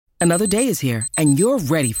Another day is here, and you're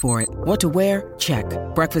ready for it. What to wear? Check.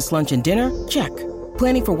 Breakfast, lunch, and dinner? Check.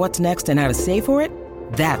 Planning for what's next and how to save for it?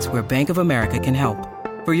 That's where Bank of America can help.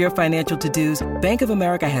 For your financial to-dos, Bank of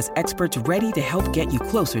America has experts ready to help get you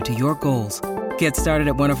closer to your goals. Get started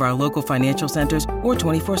at one of our local financial centers or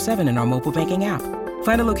 24/7 in our mobile banking app.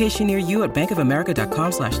 Find a location near you at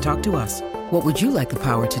bankofamerica.com/talktous. What would you like the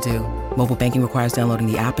power to do? Mobile banking requires downloading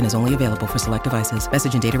the app and is only available for select devices.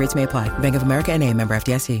 Message and data rates may apply. Bank of America N.A., member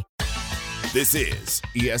FDIC. This is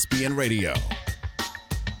ESPN Radio.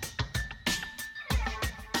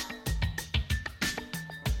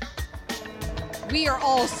 We are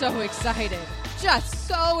all so excited. Just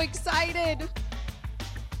so excited.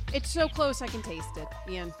 It's so close I can taste it,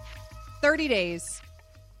 Ian. 30 days.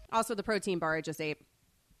 Also, the protein bar I just ate.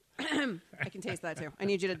 I can taste that, too. I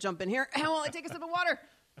need you to jump in here. How will I take a sip of water?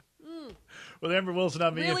 With Amber Wilson,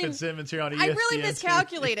 I'm Ian Fitzsimmons here on ESPN. I really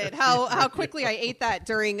miscalculated how quickly I ate that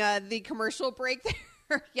during the commercial break there.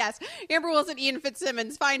 Yes, Amber Wilson, Ian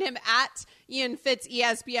Fitzsimmons. Find him at Ian Fitz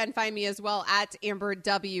ESPN. Find me as well at Amber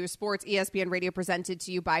W Sports. ESPN Radio presented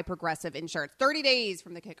to you by Progressive Insurance. 30 days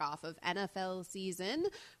from the kickoff of NFL season.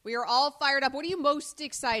 We are all fired up. What are you most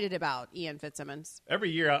excited about, Ian Fitzsimmons?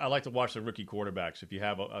 Every year, I like to watch the rookie quarterbacks if you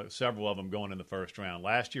have several of them going in the first round.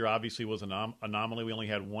 Last year, obviously, was an anomaly. We only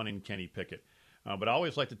had one in Kenny Pickett. But I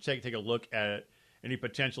always like to take a look at any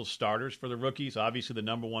potential starters for the rookies. Obviously, the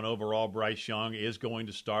number one overall, Bryce Young, is going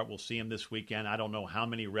to start. We'll see him this weekend. I don't know how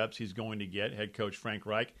many reps he's going to get. Head coach Frank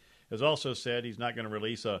Reich has also said he's not going to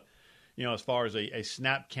release as far as a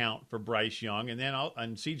snap count for Bryce Young. And then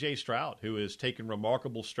and C.J. Stroud, who has taken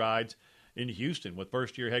remarkable strides in Houston with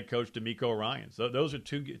first-year head coach DeMeco Ryans. So those are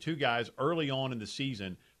two guys early on in the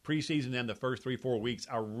season, preseason and the first 3-4 weeks,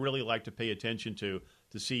 I really like to pay attention to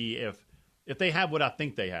see if they have what I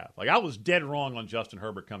think they have. Like, I was dead wrong on Justin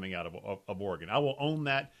Herbert coming out of Oregon. I will own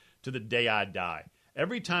that to the day I die.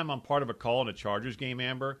 Every time I'm part of a call in a Chargers game,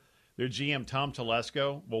 Amber, their GM, Tom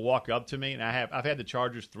Telesco, will walk up to me, and I've had the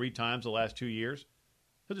Chargers 3 times the last 2 years.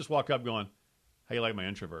 He'll just walk up going, "How you like my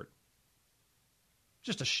introvert?"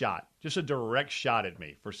 Just a shot, just a direct shot at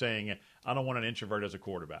me for saying I don't want an introvert as a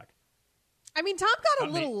quarterback. I mean, Tom got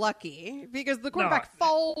a little lucky because the quarterback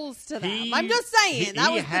falls to them. I'm just saying.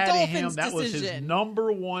 That was the Dolphins' decision. That was his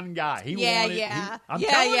number one guy. He was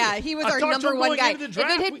our number one guy.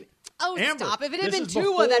 Stop. If it had been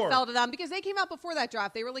Tua that fell to them, because they came out before that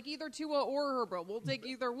draft, they were like either Tua or Herbert. We'll take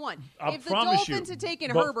either one. If the Dolphins had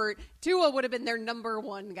taken Herbert, Tua would have been their number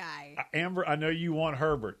one guy. Amber, I know you want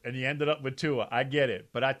Herbert, and you ended up with Tua. I get it.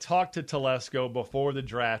 But I talked to Telesco before the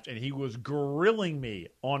draft, and he was grilling me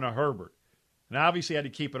on a Herbert. And obviously, I had to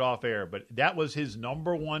keep it off air, but that was his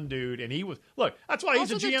number one dude. And he was, look, that's why he's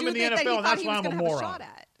a GM in the NFL, and that's why I'm a moron.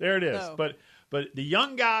 There it is. No. But the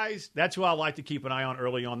young guys, that's who I like to keep an eye on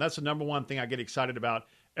early on. That's the number one thing I get excited about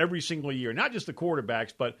every single year. Not just the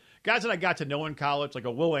quarterbacks, but guys that I got to know in college, like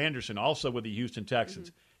a Will Anderson, also with the Houston Texans.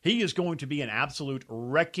 Mm-hmm. He is going to be an absolute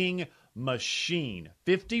wrecking machine.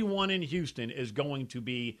 51 in Houston is going to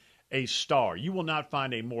be a star. You will not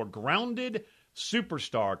find a more grounded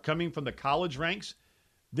superstar coming from the college ranks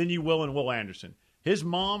than you will in Will Anderson. His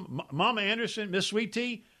mom, Mama Anderson, Miss Sweet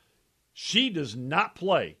Tea, she does not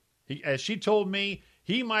play. As she told me,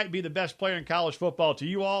 he might be the best player in college football to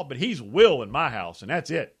you all, but he's Will in my house, and that's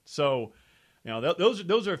it. So,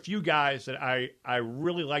 those are a few guys that I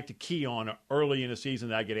really like to key on early in the season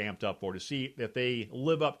that I get amped up for, to see if they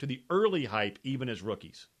live up to the early hype even as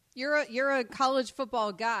rookies. You're a college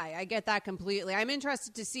football guy. I get that completely. I'm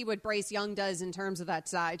interested to see what Bryce Young does in terms of that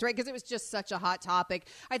size, right? Because it was just such a hot topic.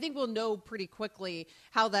 I think we'll know pretty quickly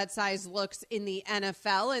how that size looks in the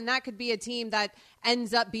NFL, and that could be a team that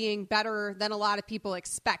ends up being better than a lot of people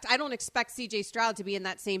expect. I don't expect C.J. Stroud to be in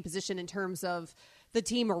that same position in terms of the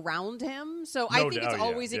team around him. So I think it's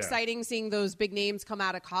always exciting seeing those big names come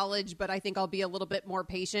out of college, but I think I'll be a little bit more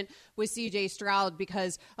patient with C.J. Stroud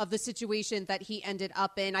because of the situation that he ended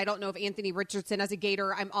up in. I don't know if Anthony Richardson as a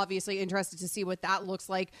Gator, I'm obviously interested to see what that looks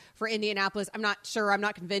like for Indianapolis. I'm not sure. I'm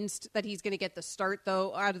not convinced that he's going to get the start,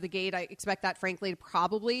 though, out of the gate. I expect that, frankly,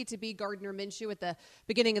 probably to be Gardner Minshew at the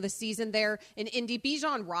beginning of the season there in Indy.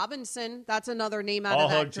 Bijan Robinson, that's another name out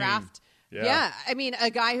of that draft. Yeah, I mean, a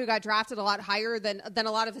guy who got drafted a lot higher than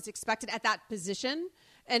a lot of us expected at that position.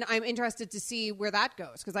 And I'm interested to see where that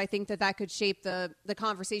goes because I think that could shape the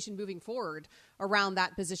conversation moving forward around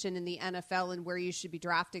that position in the NFL and where you should be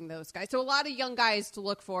drafting those guys. So a lot of young guys to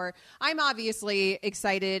look for. I'm obviously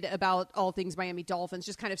excited about all things Miami Dolphins,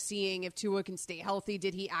 just kind of seeing if Tua can stay healthy.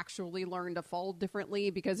 Did he actually learn to fall differently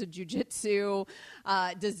because of jiu-jitsu?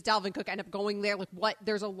 Does Dalvin Cook end up going there? Like, what?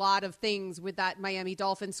 There's a lot of things with that Miami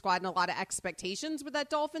Dolphins squad and a lot of expectations with that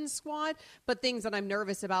Dolphins squad, but things that I'm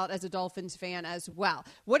nervous about as a Dolphins fan as well.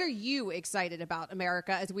 What are you excited about,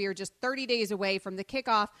 America, as we are just 30 days away from the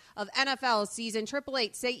kickoff of NFL season?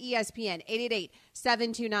 888 say ESPN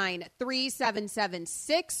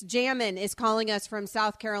 888-729-3776. Jammin is calling us from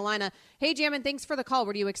South Carolina. Hey, Jammin, thanks for the call.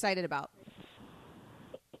 What are you excited about?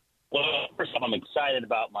 Well, first off, I'm excited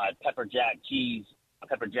about my pepper jack cheese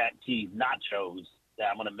nachos that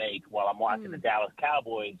I'm going to make while I'm watching the Dallas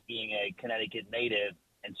Cowboys, being a Connecticut native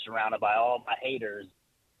and surrounded by all my haters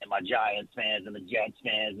and my Giants fans and the Jets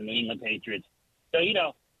fans and the England Patriots. So,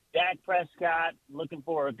 Dak Prescott looking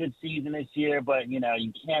for a good season this year, but, you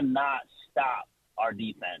cannot stop our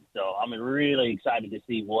defense. So I'm really excited to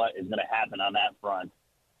see what is going to happen on that front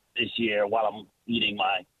this year while I'm eating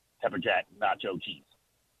my pepper jack nacho cheese.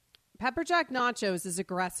 Pepper jack nachos is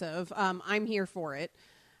aggressive. I'm here for it.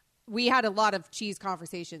 We had a lot of cheese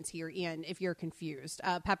conversations here, Ian, if you're confused.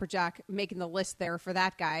 Pepper jack making the list there for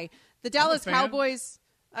that guy. The Dallas Cowboys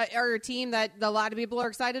are a team that a lot of people are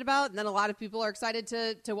excited about, and then a lot of people are excited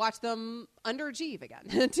to watch them underachieve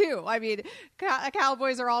again, too. I mean,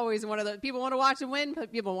 Cowboys are always one of the people want to watch them win, but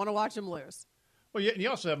people want to watch them lose. Well, you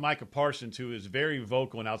also have Micah Parsons, who is very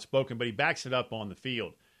vocal and outspoken, but he backs it up on the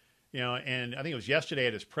field. And I think it was yesterday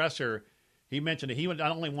at his presser, he mentioned that he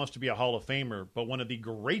not only wants to be a Hall of Famer, but one of the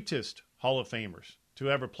greatest Hall of Famers to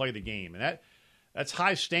ever play the game. And that's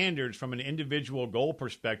high standards from an individual goal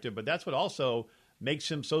perspective, but that's what also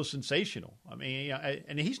makes him so sensational. I mean,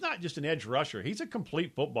 and he's not just an edge rusher. He's a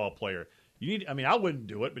complete football player. I wouldn't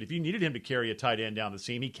do it, but if you needed him to carry a tight end down the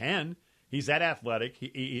seam, he can. He's that athletic.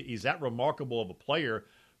 He's that remarkable of a player,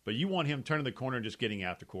 but you want him turning the corner and just getting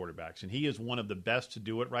after quarterbacks. And he is one of the best to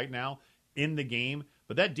do it right now in the game.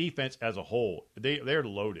 But that defense as a whole, they're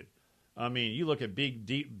loaded. I mean, you look at big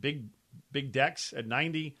Dex at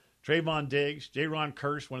 90, Trayvon Diggs, Jaron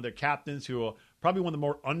Kearse, one of their captains, who are probably one of the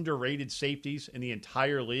more underrated safeties in the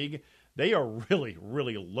entire league. They are really,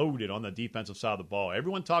 really loaded on the defensive side of the ball.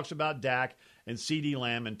 Everyone talks about Dak and CeeDee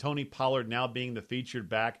Lamb and Tony Pollard now being the featured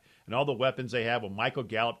back and all the weapons they have with Michael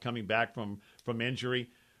Gallup coming back from injury.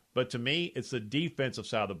 But to me, it's the defensive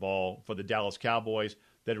side of the ball for the Dallas Cowboys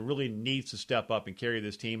that really needs to step up and carry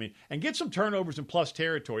this team and get some turnovers in plus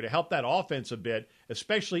territory to help that offense a bit,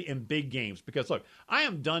 especially in big games. Because, look, I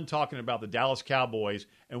am done talking about the Dallas Cowboys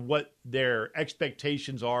and what their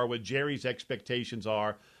expectations are, what Jerry's expectations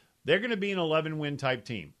are. They're going to be an 11-win type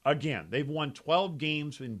team. Again, they've won 12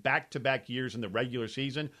 games in back-to-back years in the regular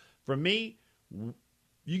season. For me,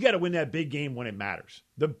 you got to win that big game when it matters,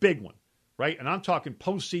 the big one, right? And I'm talking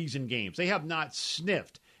postseason games. They have not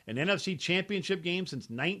sniffed an NFC championship game since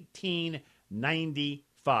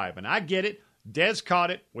 1995. And I get it. Dez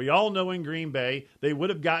caught it. We all know in Green Bay they would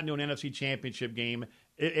have gotten to an NFC championship game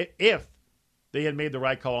if they had made the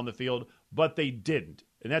right call on the field, but they didn't.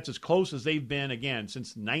 And that's as close as they've been, again,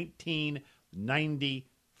 since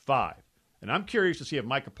 1995. And I'm curious to see if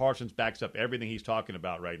Micah Parsons backs up everything he's talking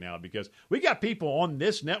about right now, because we got people on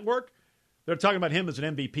this network that are talking about him as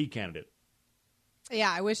an MVP candidate.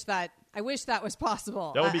 Yeah, I wish that was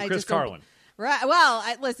possible. That would be Chris Carlin. Right. Well,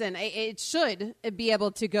 listen, it should be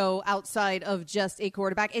able to go outside of just a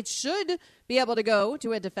quarterback. It should be able to go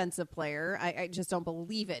to a defensive player. I just don't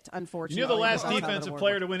believe it, unfortunately. You know the last defensive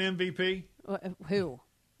player to win MVP? Who?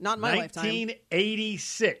 Not in my lifetime.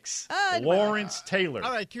 1986. Lawrence Taylor.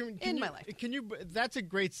 All right. My lifetime. Can you? That's a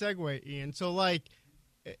great segue, Ian. So,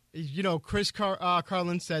 Chris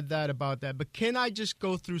Carlin said that about that. But can I just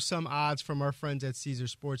go through some odds from our friends at Caesar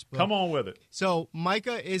Sportsbook? Come on with it. So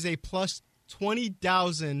Micah is a plus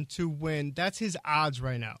 20,000 to win. That's his odds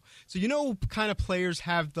right now. So what kind of players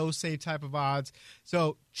have those same type of odds?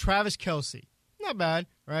 So Travis Kelce, not bad,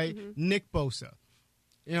 right? Mm-hmm. Nick Bosa,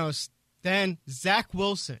 then Zach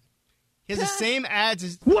Wilson. He has the same odds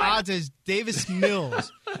as Davis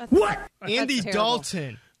Mills. Andy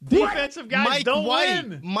Dalton. Defensive guys don't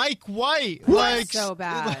win. Mike White. So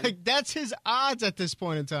bad. That's his odds at this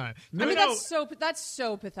point in time. That's so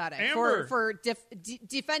pathetic for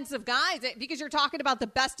defensive guys, because you're talking about the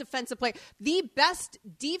best defensive player. The best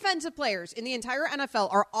defensive players in the entire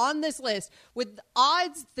NFL are on this list with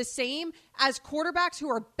odds the same as quarterbacks who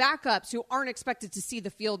are backups who aren't expected to see the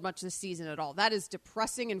field much this season at all. That is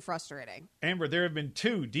depressing and frustrating. Amber, there have been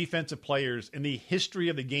 2 defensive players in the history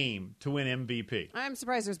of the game to win MVP. I'm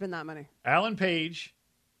surprised there's been that many. Alan Page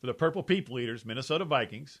for the Purple People Eaters, Minnesota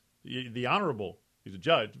Vikings, the Honorable, he's a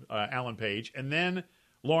judge, Alan Page, and then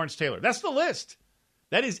Lawrence Taylor. That's the list.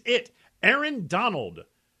 That is it. Aaron Donald,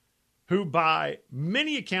 who by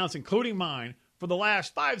many accounts, including mine, for the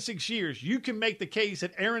last 5-6 years, you can make the case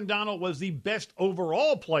that Aaron Donald was the best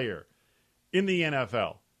overall player in the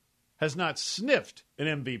NFL, has not sniffed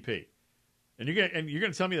an MVP. And you're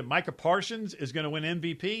going to tell me that Micah Parsons is going to win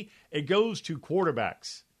MVP? It goes to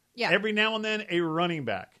quarterbacks. Yeah. Every now and then, a running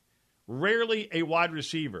back. Rarely a wide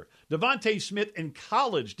receiver. Devontae Smith in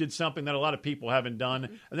college did something that a lot of people haven't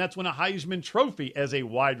done, and that's win a Heisman Trophy as a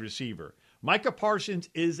wide receiver. Micah Parsons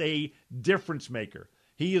is a difference maker.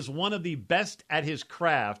 He is one of the best at his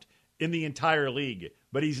craft in the entire league,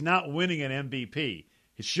 but he's not winning an MVP.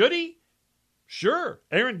 Should he? Sure.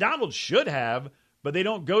 Aaron Donald should have, but they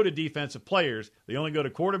don't go to defensive players. They only go to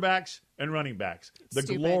quarterbacks and running backs. The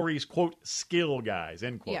glorious, quote, skill guys,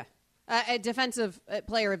 end quote. Yeah. A defensive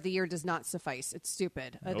player of the year does not suffice. It's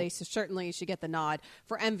stupid. Nope. They certainly should get the nod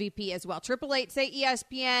for MVP as well. 888 say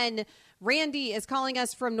ESPN. Randy is calling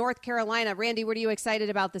us from North Carolina. Randy, what are you excited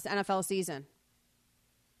about this NFL season?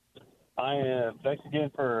 I am. Thanks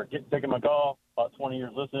again for taking my call. About 20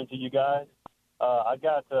 years listening to you guys. I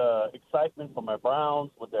got excitement for my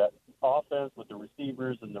Browns with that offense, with the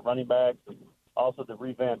receivers and the running backs, and also the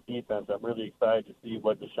revamped defense. I'm really excited to see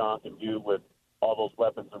what Deshaun can do with all those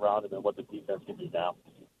weapons around him and what the defense can do now.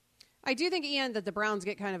 I do think, Ian, that the Browns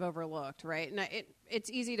get kind of overlooked, right? And it's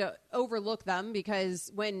easy to overlook them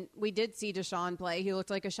because when we did see Deshaun play, he looked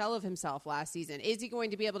like a shell of himself last season. Is he going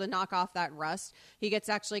to be able to knock off that rust? He gets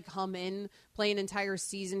to actually come in, play an entire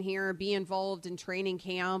season here, be involved in training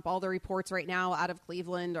camp. All the reports right now out of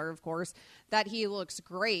Cleveland are, of course, that he looks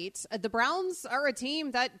great. The Browns are a team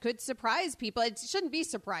that could surprise people. It shouldn't be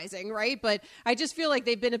surprising, right? But I just feel like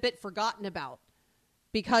they've been a bit forgotten about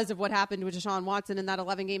because of what happened with Deshaun Watson in that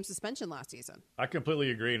 11-game suspension last season. I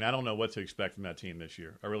completely agree, and I don't know what to expect from that team this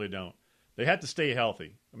year. I really don't. They had to stay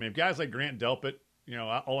healthy. I mean, if guys like Grant Delpit,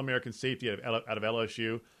 All-American safety out of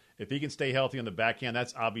LSU, if he can stay healthy on the back end,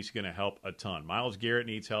 that's obviously going to help a ton. Myles Garrett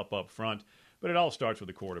needs help up front, but it all starts with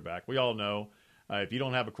the quarterback. We all know if you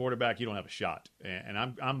don't have a quarterback, you don't have a shot. And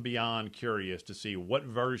I'm beyond curious to see what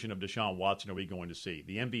version of Deshaun Watson are we going to see.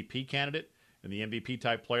 The MVP candidate and the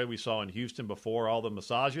MVP-type player we saw in Houston before all the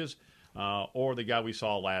massages, or the guy we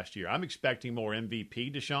saw last year. I'm expecting more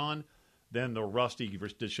MVP Deshaun than the rusty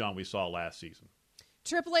Deshaun we saw last season.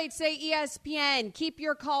 888 say ESPN. Keep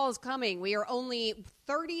your calls coming. We are only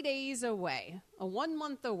 30 days away, 1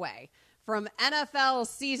 month away from NFL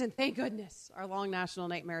season. Thank goodness our long national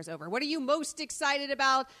nightmare is over. What are you most excited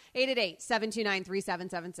about?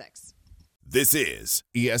 888-729-3776. This is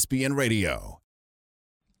ESPN Radio.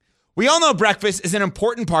 We all know breakfast is an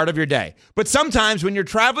important part of your day, but sometimes when you're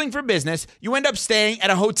traveling for business, you end up staying at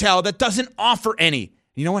a hotel that doesn't offer any.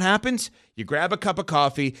 You know what happens? You grab a cup of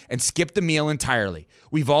coffee and skip the meal entirely.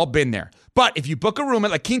 We've all been there. But if you book a room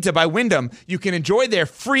at La Quinta by Wyndham, you can enjoy their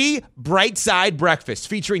free Bright Side breakfast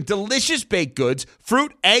featuring delicious baked goods,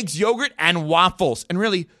 fruit, eggs, yogurt, and waffles. And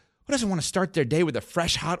really, who doesn't want to start their day with a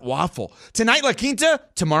fresh hot waffle? Tonight, La Quinta,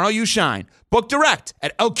 tomorrow you shine. Book direct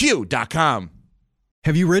at lq.com.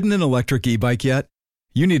 Have you ridden an electric e-bike yet?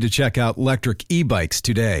 You need to check out Lectric E-Bikes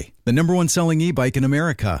today, the #1 selling e-bike in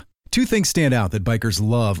America. Two things stand out that bikers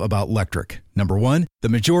love about Lectric. Number one, the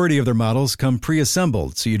majority of their models come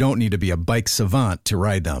pre-assembled, so you don't need to be a bike savant to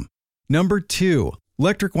ride them. Number two,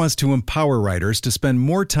 Lectric wants to empower riders to spend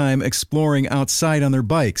more time exploring outside on their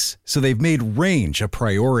bikes, so they've made range a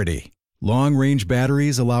priority. Long-range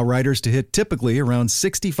batteries allow riders to hit typically around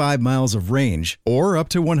 65 miles of range or up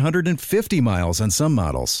to 150 miles on some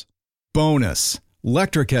models. Bonus,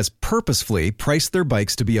 Lectric has purposefully priced their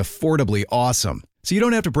bikes to be affordably awesome, so you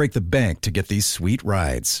don't have to break the bank to get these sweet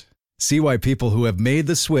rides. See why people who have made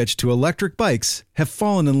the switch to electric bikes have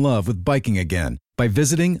fallen in love with biking again by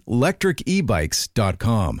visiting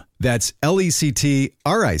lectricebikes.com. That's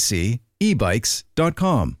LECTRIC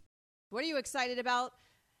ebikes.com. What are you excited about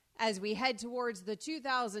as we head towards the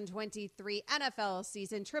 2023 NFL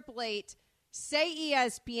season? 888 say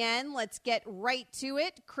ESPN. Let's get right to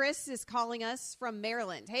it. Chris is calling us from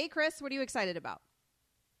Maryland. Hey, Chris, what are you excited about?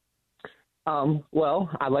 Well,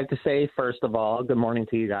 I'd like to say, first of all, good morning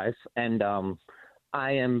to you guys. And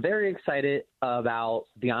I am very excited about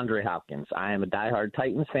DeAndre Hopkins. I am a diehard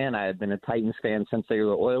Titans fan. I have been a Titans fan since they were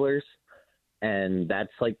the Oilers. And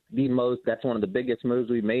that's like that's one of the biggest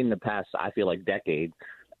moves we've made in the past, I feel like, decade.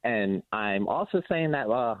 And I'm also saying that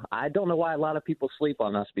I don't know why a lot of people sleep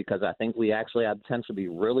on us, because I think we actually have potential to be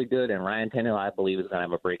really good. And Ryan Tannehill, I believe, is going to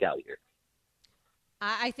have a breakout year.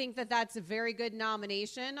 I think that that's a very good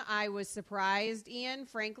nomination. I was surprised, Ian,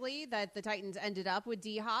 frankly, that the Titans ended up with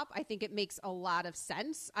D-Hop. I think it makes a lot of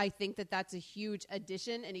sense. I think that that's a huge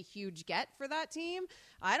addition and a huge get for that team.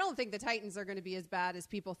 I don't think the Titans are going to be as bad as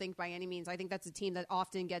people think by any means. I think that's a team that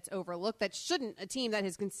often gets overlooked. That shouldn't, a team that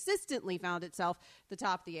has consistently found itself the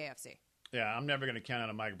top of the AFC. Yeah, I'm never going to count on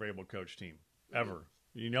a Mike Vrabel coach team, ever.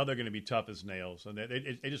 You know they're going to be tough as nails, and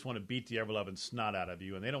they just want to beat the ever-loving snot out of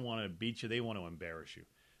you, and they don't want to beat you. They want to embarrass you.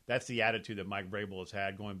 That's the attitude that Mike Vrabel has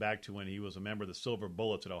had going back to when he was a member of the Silver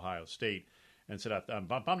Bullets at Ohio State, and said,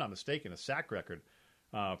 if I'm not mistaken, a sack record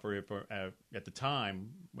at the time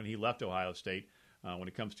when he left Ohio State when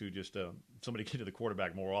it comes to just somebody getting to the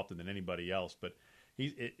quarterback more often than anybody else. But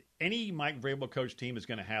any Mike Vrabel coach team is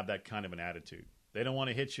going to have that kind of an attitude. They don't want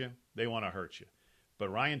to hit you. They want to hurt you. But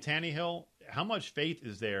Ryan Tannehill, how much faith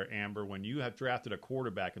is there, Amber, when you have drafted a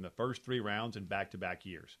quarterback in the first 3 rounds in back-to-back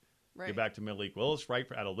years? Right. Get back to Malik Willis, right,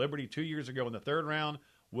 out of Liberty 2 years ago in the 3rd round,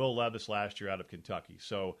 Will Levis last year out of Kentucky.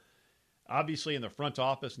 So obviously in the front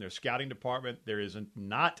office and their scouting department, there is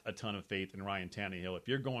not a ton of faith in Ryan Tannehill. If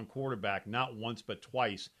you're going quarterback not once but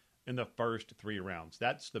twice in the first 3 rounds,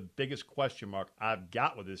 that's the biggest question mark I've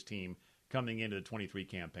got with this team coming into the 23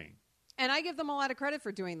 campaign. And I give them a lot of credit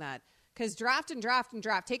for doing that. Because draft and draft and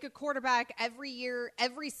draft. Take a quarterback every year,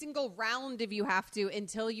 every single round if you have to,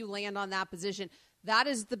 until you land on that position. That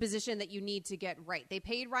is the position that you need to get right. They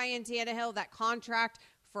paid Ryan Tannehill. That contract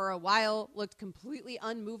for a while looked completely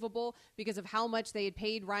unmovable because of how much they had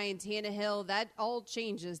paid Ryan Tannehill. That all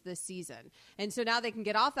changes this season. And so now they can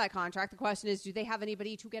get off that contract. The question is, do they have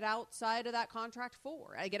anybody to get outside of that contract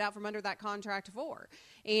for? Get out from under that contract for?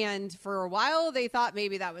 And for a while, they thought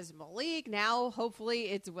maybe that was Malik. Now, hopefully,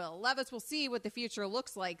 it's Will Levis. We'll see what the future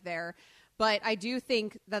looks like there. But I do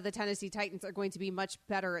think that the Tennessee Titans are going to be much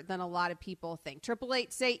better than a lot of people think.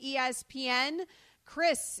 888 say ESPN.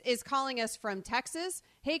 Chris is calling us from Texas.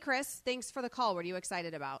 Hey, Chris, thanks for the call. What are you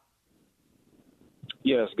excited about?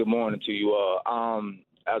 Yes, good morning to you all.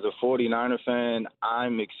 As a 49er fan,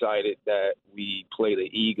 I'm excited that we play the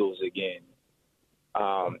Eagles again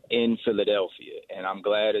in Philadelphia. And I'm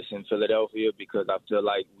glad it's in Philadelphia because I feel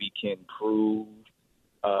like we can prove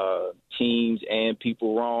teams and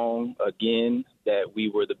people wrong again that we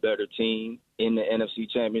were the better team in the NFC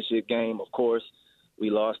Championship game. Of course, we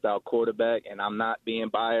lost our quarterback, and I'm not being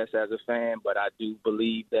biased as a fan, but I do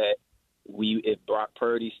believe that if Brock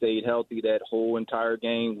Purdy stayed healthy that whole entire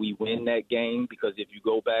game, we win that game because if you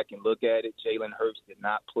go back and look at it, Jalen Hurts did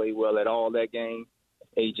not play well at all that game.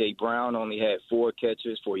 A.J. Brown only had 4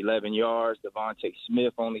 catches for 11 yards. Devontae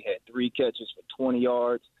Smith only had 3 catches for 20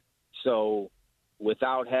 yards. So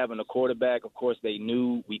without having a quarterback, of course, they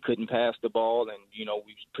knew we couldn't pass the ball, and, we were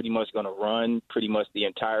pretty much going to run pretty much the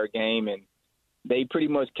entire game, and they pretty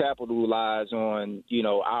much capitalize on,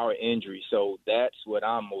 our injury. So that's what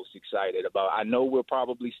I'm most excited about. I know we'll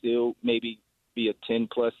probably still maybe be a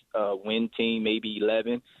 10-plus win team, maybe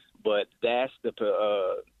 11, but that's the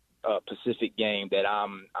Pacific game that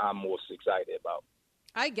I'm most excited about.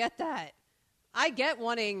 I get that. I get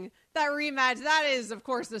wanting that rematch. That is, of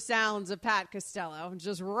course, the sounds of Pat Costello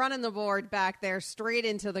just running the board back there straight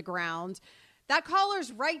into the ground. That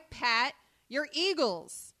caller's right, Pat. Your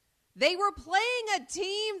Eagles. They were playing a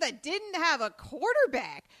team that didn't have a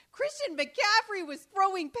quarterback. Christian McCaffrey was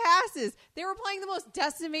throwing passes. They were playing the most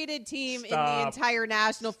decimated team in the entire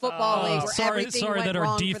National Football League. Where everything went that our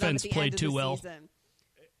wrong defense for them at the played end too of the well. season.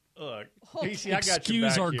 Look, PC, I got you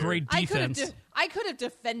Excuse back our here. great defense. I could have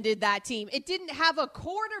defended that team. It didn't have a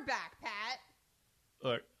quarterback, Pat.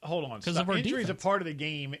 Look, hold on. Because of our Injuries defense. are part of the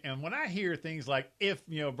game, and when I hear things like if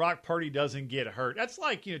Brock Purdy doesn't get hurt, that's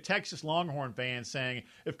like Texas Longhorn fans saying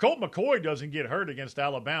if Colt McCoy doesn't get hurt against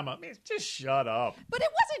Alabama, just shut up. But it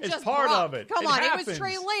wasn't It's just part Brock. of it. Come It on, happens. it was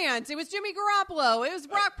Trey Lance, it was Jimmy Garoppolo, it was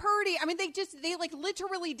Brock Purdy. I mean, they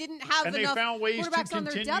literally didn't have And they enough found ways to quarterbacks on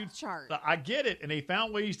their continue. depth chart. I get it, and they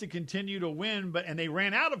found ways to continue to win, and they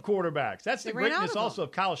ran out of quarterbacks. That's the They ran out greatness of them. also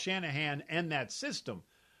of Kyle Shanahan and that system.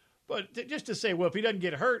 But just to say, well, if he doesn't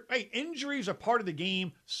get hurt, hey, injuries are part of the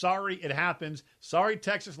game. Sorry, it happens. Sorry,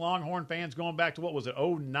 Texas Longhorn fans, going back to,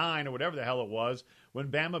 2009 or whatever the hell it was, when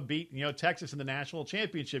Bama beat, Texas in the national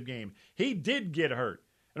championship game. He did get hurt.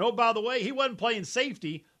 And, oh, by the way, he wasn't playing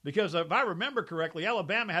safety because, if I remember correctly,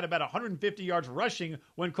 Alabama had about 150 yards rushing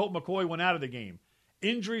when Colt McCoy went out of the game.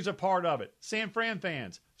 Injuries are part of it. San Fran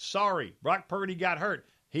fans, sorry, Brock Purdy got hurt.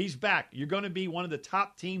 He's back. You're going to be one of the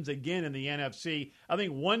top teams again in the NFC. I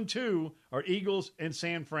think 1-2 are Eagles and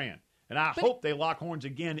San Fran. And I hope they lock horns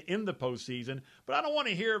again in the postseason. But I don't want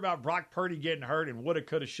to hear about Brock Purdy getting hurt and woulda,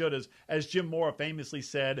 coulda, shouldas, as Jim Mora famously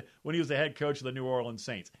said when he was the head coach of the New Orleans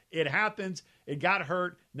Saints. It happens. It got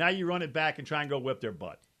hurt. Now you run it back and try and go whip their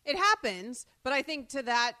butt. It happens, but I think to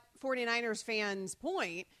that 49ers fan's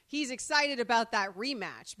point, he's excited about that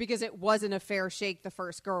rematch because it wasn't a fair shake the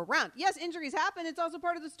first go around. Yes, injuries happen. It's also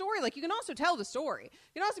part of the story. Like, you can also tell the story.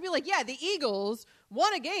 You can also be like, yeah, the Eagles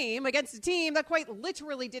won a game against a team that quite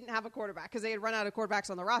literally didn't have a quarterback because they had run out of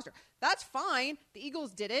quarterbacks on the roster. That's fine. The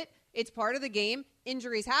Eagles did it. It's part of the game.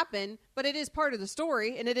 Injuries happen, but it is part of the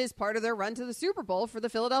story, and it is part of their run to the Super Bowl for the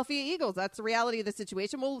Philadelphia Eagles. That's the reality of the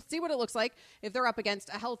situation. We'll see what it looks like if they're up against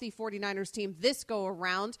a healthy 49ers team this go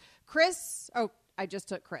around. I just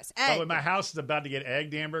took Chris. Ed. Oh, my house is about to get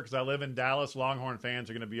egged, Amber, because I live in Dallas. Longhorn fans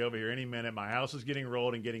are going to be over here any minute. My house is getting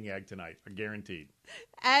rolled and getting egged tonight, guaranteed.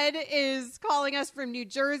 Ed is calling us from New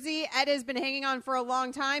Jersey. Ed has been hanging on for a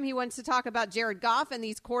long time. He wants to talk about Jared Goff and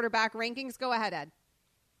these quarterback rankings. Go ahead, Ed.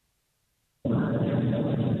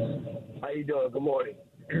 How you doing? Good morning.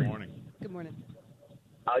 Good morning. Good morning.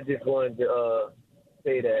 I just wanted to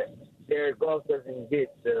say that Jared Goff doesn't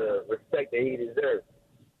get the respect that he deserves.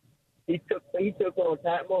 He took on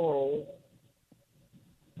Pat Mahomes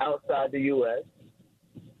outside the U.S.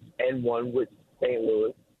 and won with St.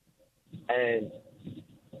 Louis. And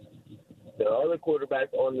the other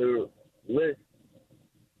quarterbacks on the list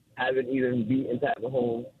haven't even beaten Pat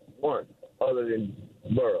Mahomes once, other than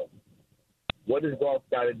Burrow. What does Goff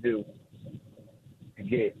got to do to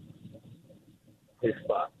get his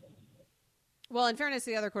spot? Well, in fairness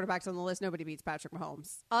to the other quarterbacks on the list, nobody beats Patrick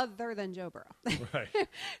Mahomes other than Joe Burrow, right?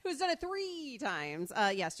 Who's done it 3 times.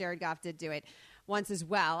 Yes, Jared Goff did do it once as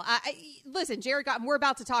well. Listen, Jared Goff, we're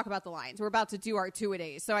about to talk about the Lions. We're about to do our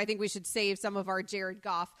two-a-days, so I think we should save some of our Jared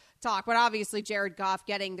Goff talk. But obviously, Jared Goff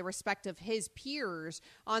getting the respect of his peers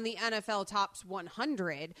on the NFL Tops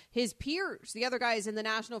 100. His peers, the other guys in the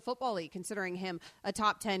National Football League, considering him a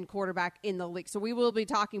top 10 quarterback in the league. So we will be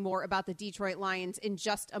talking more about the Detroit Lions in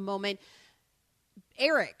just a moment.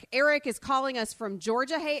 Eric is calling us from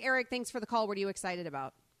Georgia. Hey, Eric, thanks for the call. What are you excited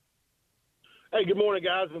about? Hey, good morning,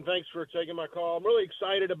 guys, and thanks for taking my call. I'm really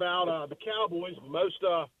excited about the Cowboys. Most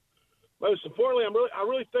importantly, I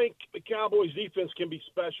really think the Cowboys' defense can be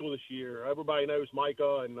special this year. Everybody knows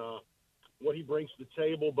Micah and what he brings to the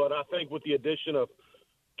table, but I think with the addition of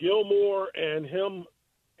Gilmore and him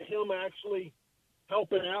actually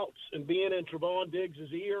helping out and being in Trevon Diggs'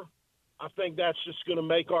 ear, I think that's just going to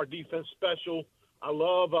make our defense special. I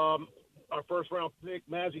love our first-round pick,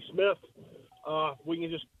 Mazi Smith. We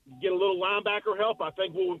can just get a little linebacker help. I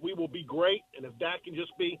think we will be great, and if that can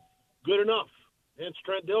just be good enough, hence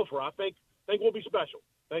Trent Dilfer, I think we'll be special.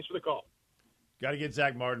 Thanks for the call. Got to get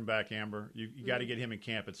Zach Martin back, Amber. You got to get him in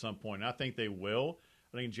camp at some point, and I think they will.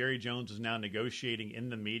 I think Jerry Jones is now negotiating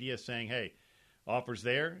in the media saying, hey, offer's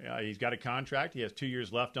there. He's got a contract. He has 2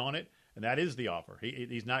 years left on it. And that is the offer.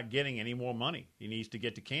 He's not getting any more money. He needs to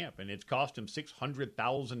get to camp. And it's cost him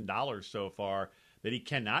 $600,000 so far that he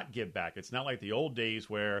cannot give back. It's not like the old days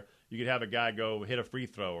where you could have a guy go hit a free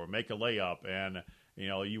throw or make a layup and,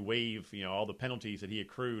 you waive, all the penalties that he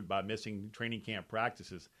accrued by missing training camp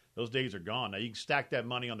practices. Those days are gone. Now, you can stack that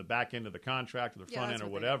money on the back end of the contract or the front end or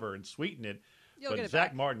whatever and sweeten it. But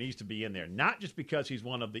Zach Martin needs to be in there, not just because he's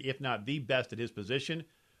one of the, if not the best at his position,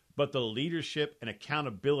 but the leadership and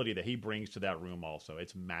accountability that he brings to that room also.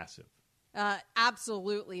 It's massive.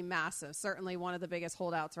 Absolutely massive. Certainly one of the biggest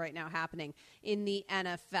holdouts right now happening in the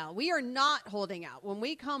NFL. We are not holding out. When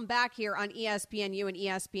we come back here on ESPNU and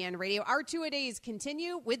ESPN Radio, our two-a-days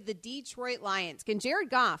continue with the Detroit Lions. Can Jared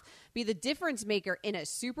Goff be the difference maker in a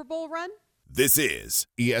Super Bowl run? This is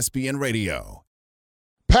ESPN Radio.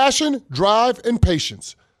 Passion, drive, and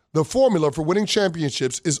patience. The formula for winning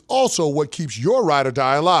championships is also what keeps your ride or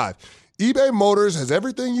die alive. eBay Motors has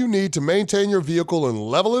everything you need to maintain your vehicle and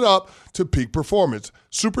level it up to peak performance.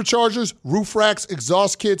 Superchargers, roof racks,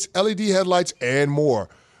 exhaust kits, LED headlights, and more.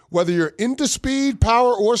 Whether you're into speed,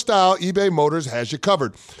 power, or style, eBay Motors has you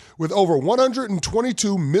covered. With over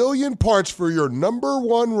 122 million parts for your number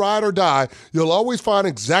one ride or die, you'll always find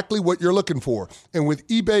exactly what you're looking for. And with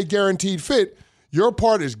eBay Guaranteed Fit, your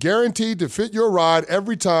part is guaranteed to fit your ride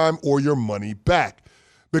every time or your money back.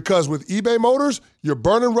 Because with eBay Motors, you're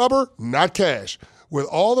burning rubber, not cash. With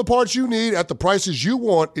all the parts you need at the prices you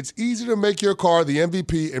want, it's easy to make your car the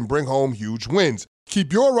MVP and bring home huge wins.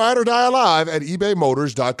 Keep your ride or die alive at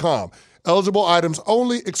ebaymotors.com. Eligible items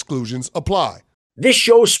only. Exclusions apply. This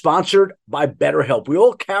show is sponsored by BetterHelp. We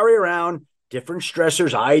all carry around different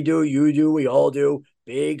stressors. I do, you do, we all do.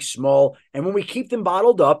 Big, small, and when we keep them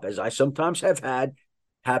bottled up, as I sometimes have had,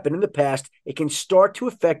 happened in the past, it can start to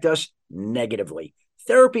affect us negatively.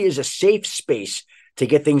 Therapy is a safe space to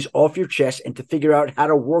get things off your chest and to figure out how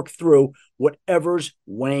to work through whatever's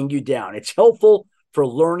weighing you down. It's helpful for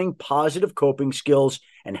learning positive coping skills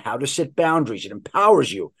and how to set boundaries. It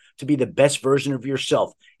empowers you to be the best version of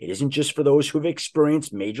yourself. It isn't just for those who've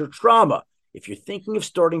experienced major trauma. If you're thinking of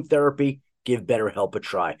starting therapy, give BetterHelp a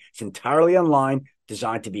try. It's entirely online,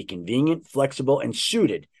 designed to be convenient, flexible, and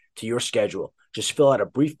suited to your schedule. Just fill out a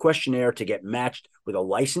brief questionnaire to get matched with a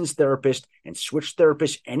licensed therapist and switch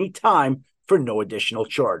therapists anytime for no additional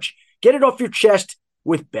charge. Get it off your chest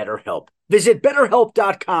with BetterHelp. Visit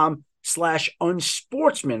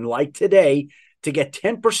BetterHelp.com/unsportsmanlike today to get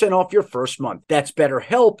 10% off your first month. That's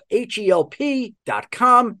BetterHelp,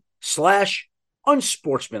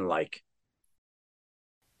 HELP.com/unsportsmanlike.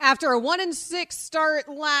 After a 1-6 start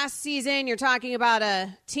last season, you're talking about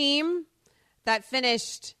a team that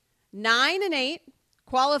finished 9-8,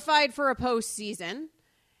 qualified for a postseason,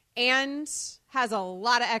 and has a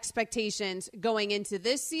lot of expectations going into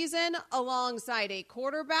this season alongside a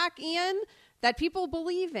quarterback, Ian, that people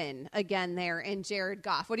believe in again there in Jared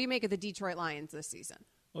Goff. What do you make of the Detroit Lions this season?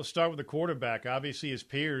 Let's start with the quarterback. Obviously, his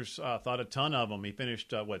peers thought a ton of him. He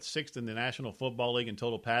finished, sixth in the National Football League in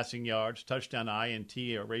total passing yards. Touchdown to INT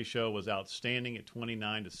ratio was outstanding at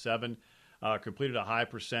 29-7. Completed a high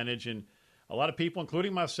percentage. And a lot of people,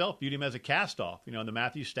 including myself, viewed him as a cast-off, in the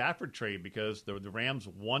Matthew Stafford trade because the Rams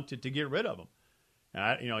wanted to get rid of him.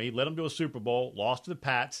 He led them to a Super Bowl, lost to the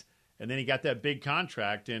Pats, and then he got that big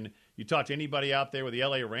contract. And you talk to anybody out there with the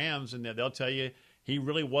L.A. Rams, and they'll tell you he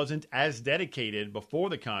really wasn't as dedicated before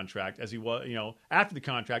the contract as he was, after the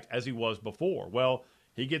contract as he was before. Well,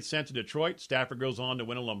 he gets sent to Detroit. Stafford goes on to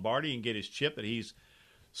win a Lombardi and get his chip that he's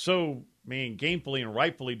so, gainfully and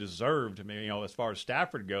rightfully deserved, as far as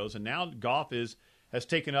Stafford goes. And now Goff has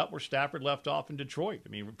taken up where Stafford left off in Detroit.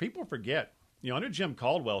 People forget, under Jim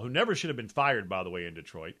Caldwell, who never should have been fired, by the way, in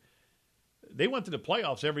Detroit, they went to the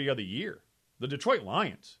playoffs every other year, the Detroit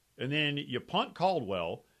Lions. And then you punt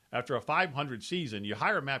Caldwell after a 500 season. You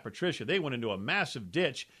hire Matt Patricia. They went into a massive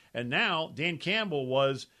ditch. And now Dan Campbell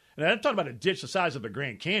was, and I'm talking about a ditch the size of the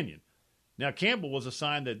Grand Canyon. Now Campbell was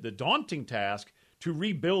assigned the daunting task to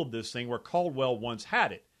rebuild this thing where Caldwell once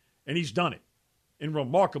had it. And he's done it in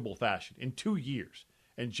remarkable fashion in 2 years.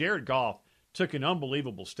 And Jared Goff took an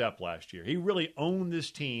unbelievable step last year. He really owned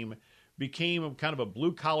this team, became kind of a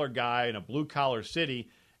blue-collar guy in a blue-collar city,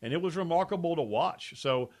 and it was remarkable to watch.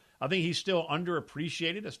 So I think he's still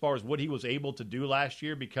underappreciated as far as what he was able to do last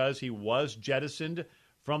year because he was jettisoned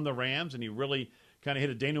from the Rams, and he really kind of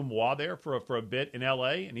hit a denouement there for a bit in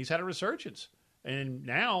L.A., and he's had a resurgence. And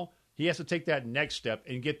now he has to take that next step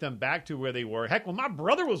and get them back to where they were. Heck, my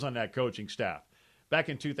brother was on that coaching staff back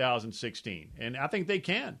in 2016, and I think they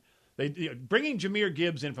can. Bringing Jahmyr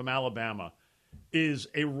Gibbs in from Alabama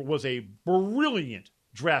was a brilliant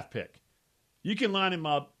draft pick. You can line him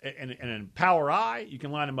up in power I. You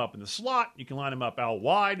can line him up in the slot. You can line him up out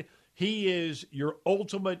wide. He is your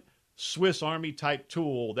ultimate Swiss Army type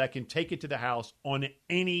tool that can take it to the house on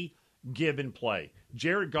any given play.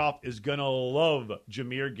 Jared Goff is going to love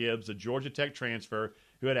Jahmyr Gibbs, the Georgia Tech transfer,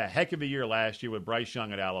 who had a heck of a year last year with Bryce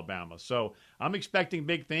Young at Alabama. So I'm expecting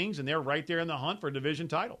big things, and they're right there in the hunt for a division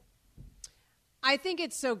title. I think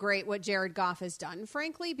it's so great what Jared Goff has done,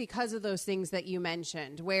 frankly, because of those things that you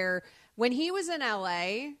mentioned, where when he was in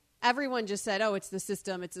L.A., everyone just said, oh, it's the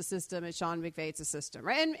system, it's Sean McVay, it's a system,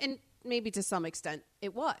 right? And maybe to some extent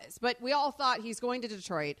it was. But we all thought he's going to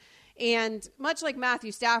Detroit. And much like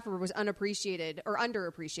Matthew Stafford was unappreciated or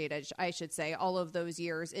underappreciated, I should say, all of those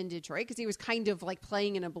years in Detroit because he was kind of like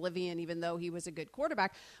playing in oblivion even though he was a good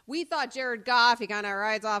quarterback. We thought Jared Goff, he kind of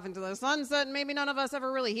rides off into the sunset and maybe none of us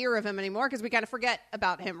ever really hear of him anymore because we kind of forget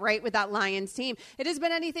about him, right, with that Lions team. It has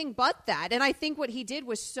been anything but that. And I think what he did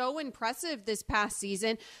was so impressive this past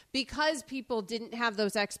season because people didn't have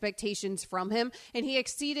those expectations from him. And he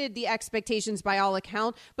exceeded the expectations by all accounts.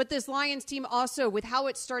 But this Lions team also, with how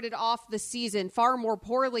it started off the season far more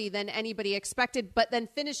poorly than anybody expected, but then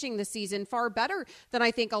finishing the season far better than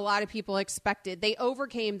I think a lot of people expected. They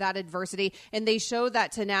overcame that adversity and they showed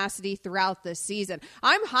that tenacity throughout this season.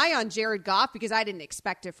 I'm high on Jared Goff because I didn't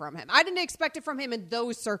expect it from him. I didn't expect it from him in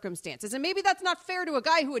those circumstances. And maybe that's not fair to a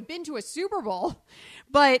guy who had been to a Super Bowl,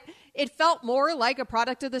 but it felt more like a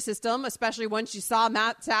product of the system, especially once you saw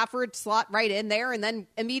Matt Stafford slot right in there and then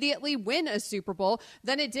immediately win a Super Bowl,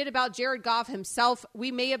 than it did about Jared Goff himself.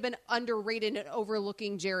 We may have been underrated and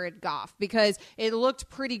overlooking Jared Goff because it looked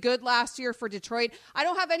pretty good last year for Detroit. I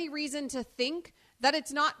don't have any reason to think that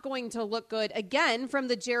it's not going to look good again from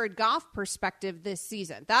the Jared Goff perspective this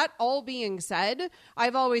season. That all being said,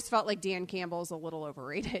 I've always felt like Dan Campbell's a little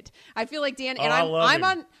overrated. I feel like Dan, and I'm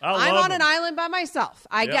on an island by myself.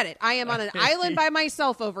 I get it. I am on an island by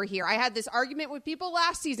myself over here. I had this argument with people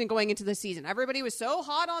last season going into the season. Everybody was so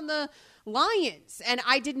hot on the Lions, and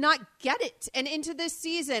I did not get it. And into this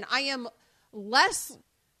season, I am less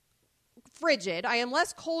frigid. I am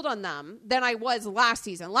less cold on them than I was last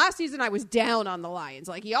season. Last season, I was down on the Lions.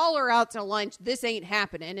 Like, y'all are out to lunch. This ain't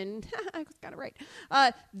happening. And I got it right.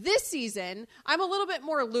 This season, I'm a little bit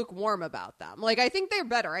more lukewarm about them. Like, I think they're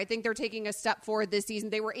better. I think they're taking a step forward this season.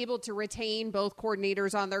 They were able to retain both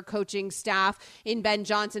coordinators on their coaching staff in Ben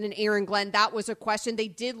Johnson and Aaron Glenn. That was a question. They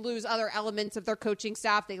did lose other elements of their coaching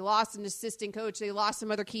staff. They lost an assistant coach. They lost some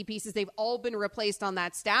other key pieces. They've all been replaced on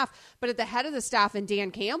that staff. But at the head of the staff, and Dan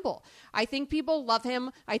Campbell, I think people love him.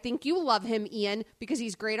 I think you love him, Ian, because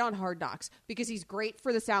he's great on Hard Knocks, because he's great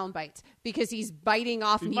for the sound bites, because he's biting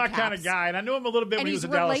off kneecaps. He's my kind of guy, and I knew him a little bit when he was a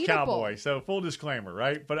Dallas Cowboy, so full disclaimer,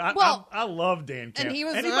 right? But I love Dan Campbell. And he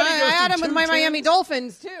was, I had him with my Miami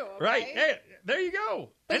Dolphins, too. Okay? Right. Hey, there you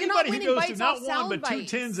go. But anybody who goes to not one but 2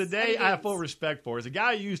 tens a day, I have full respect for. As a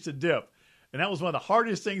guy who used to dip, and that was one of the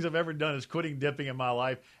hardest things I've ever done is quitting dipping in my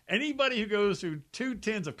life. Anybody who goes through 2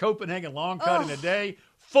 tens of Copenhagen long cut in a day,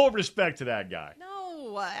 full respect to that guy.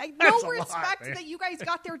 No respect that you guys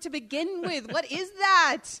got there to begin with. What is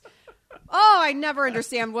that? Oh, I never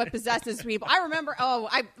understand what possesses people. I remember,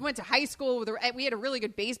 I went to high school. We had a really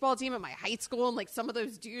good baseball team at my high school, and, like, some of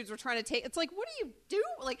those dudes were trying to take – it's like, what do you do?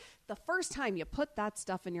 Like, the first time you put that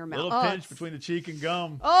stuff in your mouth. Little pinch between the cheek and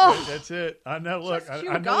gum. Oh. That's it. I know. Look, I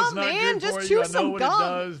know gum, it's not man. good Just for chew you. I know some what gum. it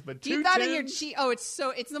does, but keep that in your cheek. Oh, it's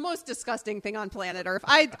the most disgusting thing on planet Earth.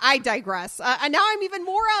 I digress. And now I'm even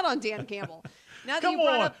more out on Dan Campbell. Now that Come you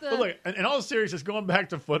brought on. up the... But look, in all seriousness, going back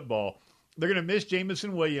to football, they're going to miss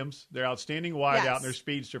Jamison Williams, their outstanding wideout and their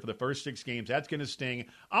speedster for the first 6 games. That's going to sting.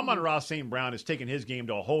 Amon-Ra St. Brown has taken his game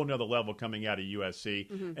to a whole nother level coming out of USC.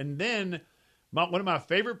 Mm-hmm. And then one of my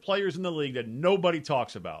favorite players in the league that nobody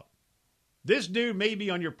talks about. This dude may be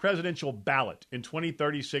on your presidential ballot in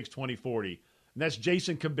 2036, 2040, and that's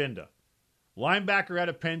Jason Kabinda. Linebacker out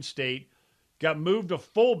of Penn State. Got moved to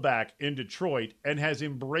fullback in Detroit and has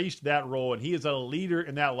embraced that role, and he is a leader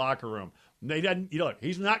in that locker room.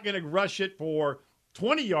 He's not going to rush it for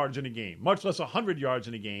 20 yards in a game, much less 100 yards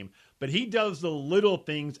in a game, but he does the little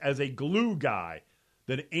things as a glue guy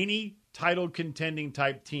that any title contending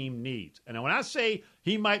type team needs. And when I say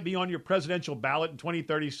he might be on your presidential ballot in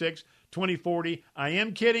 2036, 2040, I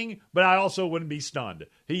am kidding, but I also wouldn't be stunned.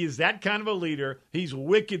 He is that kind of a leader. He's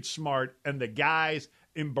wicked smart, and the guys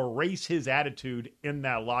embrace his attitude in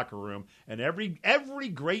that locker room. And every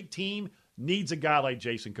great team needs a guy like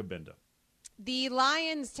Jason Kabinda. The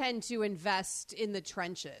Lions tend to invest in the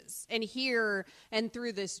trenches. And here and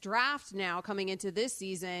through this draft now coming into this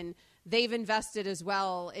season, they've invested as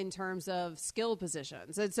well in terms of skill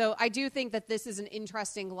positions. And so I do think that this is an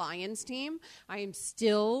interesting Lions team. I am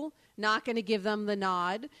still not going to give them the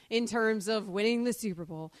nod in terms of winning the Super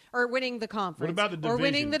Bowl or winning the conference. What about the division? Or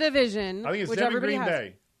winning the division. I think it's which them everybody and Green has.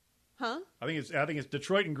 Bay. Huh? I think it's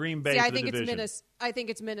Detroit and Green Bay. See, for I the think division. I think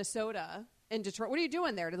it's Minnesota and Detroit. What are you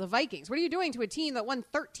doing there to the Vikings? What are you doing to a team that won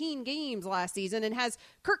 13 games last season and has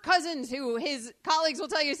Kirk Cousins, who his colleagues will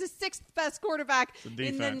tell you is the 6th best quarterback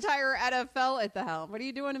in the entire NFL at the helm? What are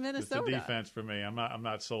you doing in Minnesota? It's the defense for me. I'm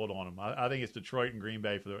not sold on them. I think it's Detroit and Green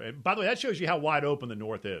Bay for the. And by the way, that shows you how wide open the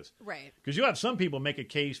North is. Right. Because you have some people make a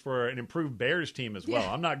case for an improved Bears team as well.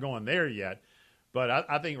 Yeah. I'm not going there yet. But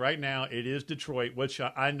I think right now it is Detroit, which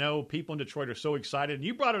I know people in Detroit are so excited. And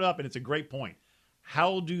you brought it up, and it's a great point.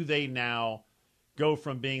 How do they now go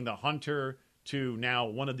from being the hunter to now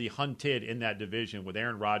one of the hunted in that division with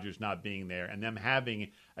Aaron Rodgers not being there and them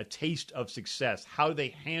having a taste of success? How do they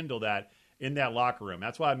handle that in that locker room?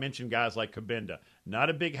 That's why I mentioned guys like Kabinda. Not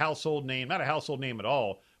a big household name, not a household name at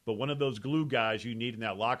all, but one of those glue guys you need in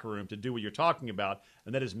that locker room to do what you're talking about,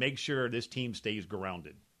 and that is make sure this team stays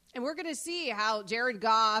grounded. And we're going to see how Jared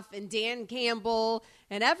Goff and Dan Campbell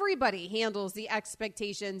and everybody handles the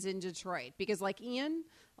expectations in Detroit. Because like Ian,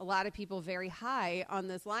 a lot of people very high on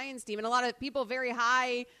this Lions team and a lot of people very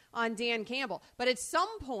high on Dan Campbell. But at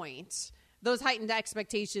some point, those heightened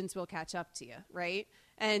expectations will catch up to you, right?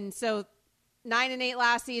 And so 9-8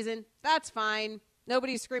 last season, that's fine.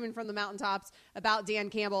 Nobody's screaming from the mountaintops about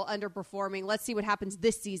Dan Campbell underperforming. Let's see what happens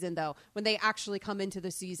this season, though, when they actually come into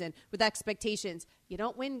the season with expectations. You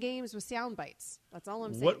don't win games with sound bites. That's all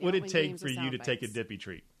I'm saying. What would it take for you to take a dippy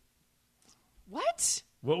treat? What?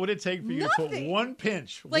 What would it take for you to put one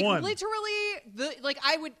pinch? Like literally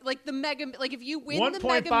the mega, like if you win the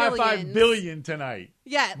Mega $1.55 Millions, billion tonight.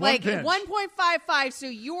 Yeah, One like pinch. 1.55. So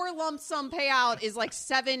your lump sum payout is like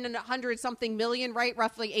 700 something million, right?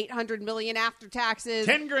 Roughly 800 million after taxes.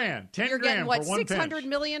 10 grand. 10 You're grand getting what, for one 600 pinch.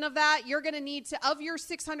 million of that. You're going to need to, of your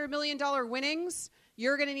 $600 million winnings,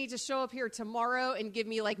 you're going to need to show up here tomorrow and give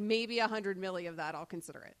me like maybe 100 million of that. I'll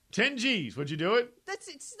consider it. 10 G's. Would you do it?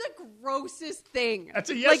 It's the grossest thing. That's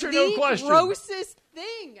a yes or no question. Grossest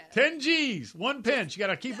thing. 10 G's. One pinch. You got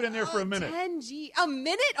to keep it in there for a minute. 10 G. A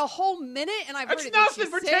minute? A whole minute? And I've That's heard it nothing makes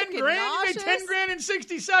for you 10 sick and grand. You made nauseous. 10 grand in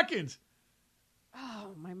 60 seconds.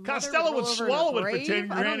 Oh, my mother Costello would roll over in a swallow it for grave. 10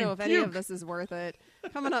 grand I don't know and if any of puke. this is worth it.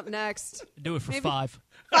 Coming up next. Do it for Maybe- 5.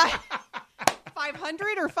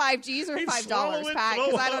 500 or 5 G's or He'd $5, swallow it, Pat? blow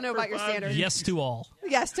Because I up don't know for about your 5 standards. Yes to all.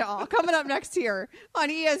 Yes to all. Coming up next here on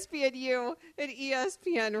ESPNU and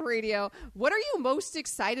ESPN Radio. What are you most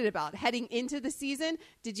excited about heading into the season?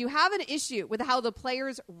 Did you have an issue with how the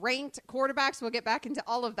players ranked quarterbacks? We'll get back into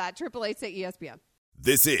all of that. 888 say ESPN.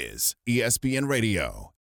 This is ESPN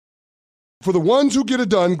Radio. For the ones who get it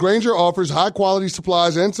done, Grainger offers high-quality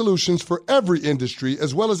supplies and solutions for every industry,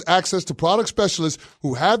 as well as access to product specialists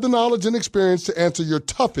who have the knowledge and experience to answer your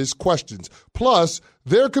toughest questions. Plus,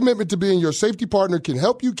 their commitment to being your safety partner can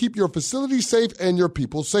help you keep your facility safe and your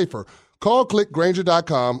people safer. Call, click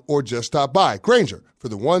Grainger.com, or just stop by. Grainger, for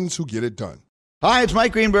the ones who get it done. Hi, it's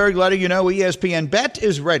Mike Greenberg letting you know ESPN Bet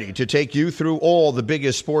is ready to take you through all the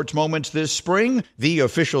biggest sports moments this spring. The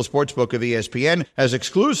official sportsbook of ESPN has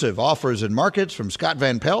exclusive offers and markets from Scott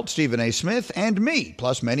Van Pelt, Stephen A. Smith, and me,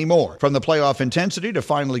 plus many more. From the playoff intensity to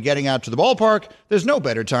finally getting out to the ballpark, there's no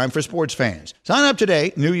better time for sports fans. Sign up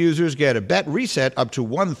today. New users get a bet reset up to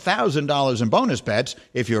 $1,000 in bonus bets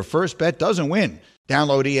if your first bet doesn't win.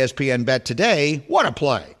 Download ESPN Bet today. What a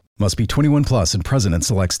play. Must be 21 plus and present in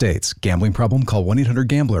select states. Gambling problem? Call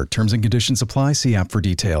 1-800-GAMBLER. Terms and conditions apply. See app for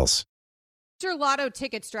details. What's your lotto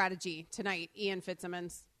ticket strategy tonight, Ian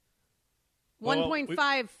Fitzsimmons? Well,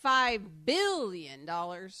 $1.55 billion.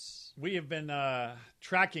 We have been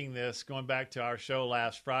tracking this going back to our show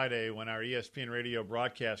last Friday when our ESPN Radio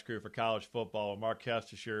broadcast crew for college football, Mark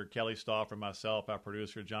Kestecher, Kelly Stauffer, myself, our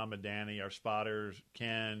producer, John Medani, our spotters,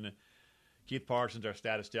 Ken, Keith Parsons, our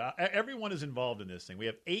statistician. Everyone is involved in this thing. We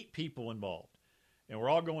have 8 people involved, and we're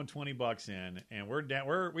all going $20 in, and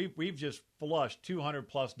we've just flushed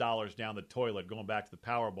 $200+ down the toilet going back to the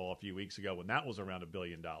Powerball a few weeks ago when that was around $1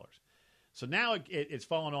 billion. So now it's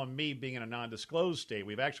fallen on me being in a non-disclosed state.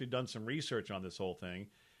 We've actually done some research on this whole thing,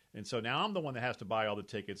 and so now I'm the one that has to buy all the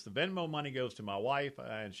tickets. The Venmo money goes to my wife,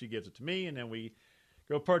 and she gives it to me, and then we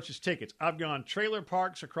go purchase tickets. I've gone trailer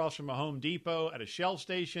parks across from a Home Depot at a Shell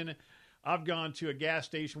station. I've gone to a gas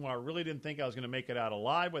station where I really didn't think I was going to make it out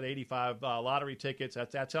alive with 85 lottery tickets.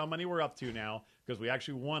 That's how many we're up to now because we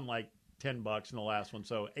actually won like $10 in the last one.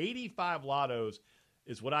 So 85 lottos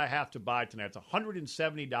is what I have to buy tonight. It's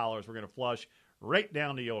 $170 we're going to flush right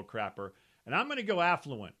down the old crapper. And I'm going to go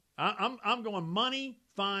affluent. I'm going money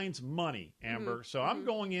finds money, Amber. Mm-hmm. So I'm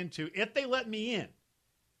going into, if they let me in,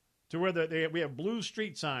 to where we have blue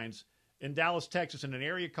street signs in Dallas, Texas, in an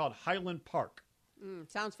area called Highland Park.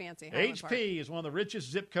 Sounds fancy. Highland Park. HP is one of the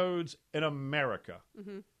richest zip codes in America.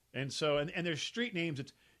 Mm-hmm. And so, and there's street names.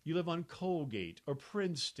 It's you live on Colgate or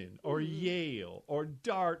Princeton or Yale or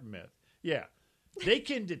Dartmouth. Yeah. They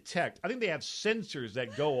can detect. I think they have sensors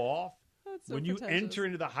that go off so when you pretentious. enter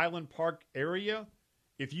into the Highland Park area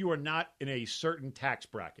if you are not in a certain tax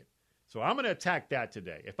bracket. So I'm going to attack that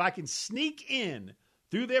today. If I can sneak in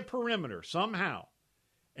through their perimeter somehow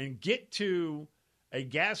and get to a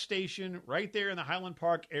gas station right there in the Highland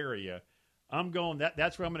Park area, I'm going.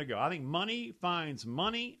 That's where I'm going to go. I think money finds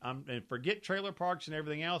money. And forget trailer parks and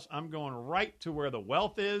everything else. I'm going right to where the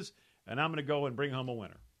wealth is, and I'm going to go and bring home a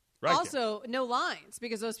winner. Right also, no lines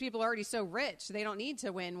because those people are already so rich. They don't need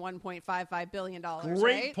to win $1.55 billion. Great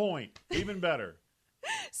right? point. Even better.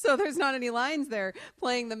 So there's not any lines there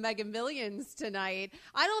playing the Mega Millions tonight.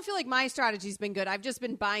 I don't feel like my strategy's been good. I've just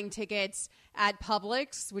been buying tickets at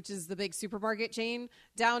Publix, which is the big supermarket chain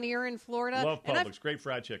down here in Florida. Love Publix. Great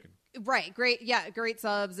fried chicken. Right. Great. Yeah. Great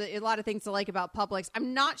subs. A lot of things to like about Publix.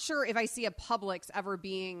 I'm not sure if I see a Publix ever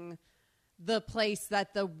being the place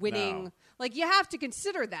that the winning, No. like you have to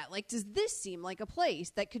consider that. Like, does this seem like a place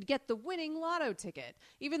that could get the winning lotto ticket?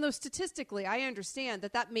 Even though statistically I understand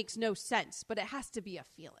that makes no sense, but it has to be a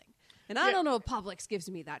feeling. And I don't know if Publix gives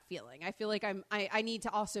me that feeling. I feel like I need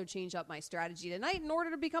to also change up my strategy tonight in order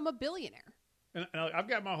to become a billionaire. And I've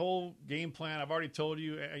got my whole game plan. I've already told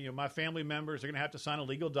you, my family members are going to have to sign a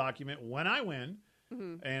legal document when I win.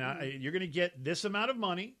 Mm-hmm. And you're going to get this amount of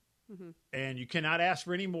money. and you cannot ask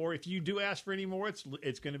for any more. If you do ask for any more,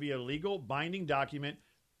 it's going to be a legal binding document.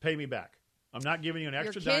 Pay me back. I'm not giving you an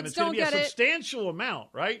extra dime. It's going to be a substantial amount,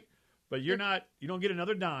 right? But you don't get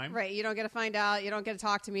another dime. Right. You don't get to find out. You don't get to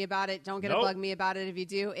talk to me about it. Don't get to bug me about it. If you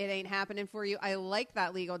do, it ain't happening for you. I like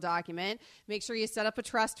that legal document. Make sure you set up a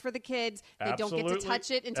trust for the kids. They don't get to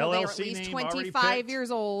touch it until they're at least 25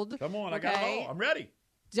 years old. Come on, okay? I got it all. I'm ready.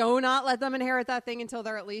 Do not let them inherit that thing until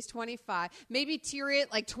they're at least 25. Maybe tier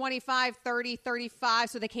it like 25, 30, 35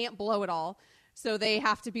 so they can't blow it all. So they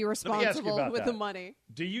have to be responsible with the money.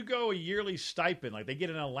 Do you go a yearly stipend? Like they get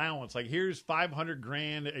an allowance. Like here's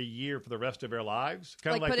 $500,000 a year for the rest of their lives.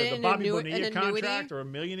 Kind of like the Bobby Bonilla contract, or $1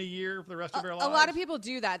 million a year for the rest of their lives. A lot of people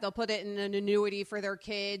do that. They'll put it in an annuity for their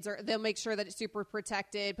kids, or they'll make sure that it's super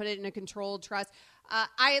protected. Put it in a controlled trust.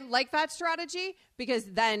 I like that strategy because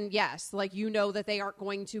then, yes, like you know that they aren't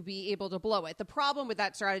going to be able to blow it. The problem with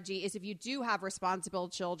that strategy is if you do have responsible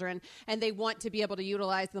children and they want to be able to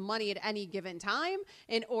utilize the money at any given time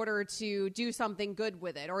in order to do something good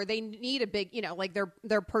with it, or they need a big, like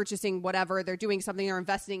they're purchasing whatever, they're doing something, they're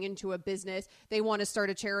investing into a business, they want to start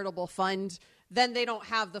a charitable fund, then they don't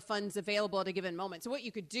have the funds available at a given moment. So what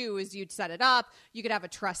you could do is you'd set it up. You could have a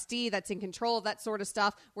trustee that's in control of that sort of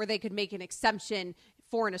stuff where they could make an exception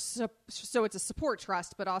so it's a support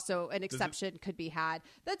trust, but also an exception could be had.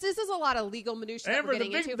 This is a lot of legal minutiae that we're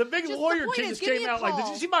getting into. The big lawyer just came out like, did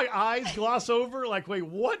you see my eyes gloss over? Like, wait,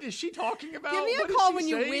 what is she talking about? Give me a call when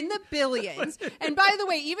you win the billions. And by the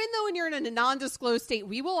way, even though when you're in a non-disclosed state,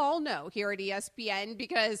 we will all know here at ESPN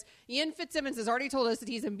because Ian Fitzsimmons has already told us that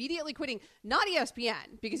he's immediately quitting, not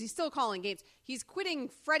ESPN, because he's still calling games. He's quitting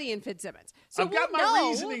Freddie and Fitzsimmons. So I've got my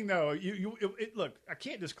reasoning, though. Look, I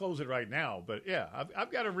can't disclose it right now, but yeah,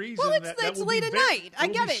 I've got a reason. Well, that will late at night. I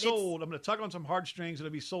get it. Sold. I'm going to tug on some heartstrings.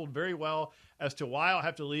 It'll be sold very well as to why I'll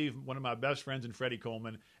have to leave one of my best friends in Freddie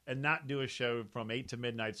Coleman and not do a show from 8 to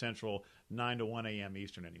midnight Central, 9 to 1 a.m.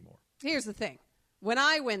 Eastern anymore. Here's the thing. When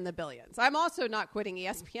I win the billions, I'm also not quitting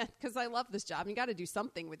ESPN because I love this job. You got to do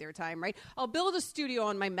something with your time, right? I'll build a studio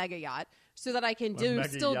on my mega yacht so that I can do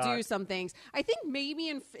some things. I think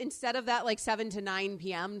maybe instead of that like 7 to 9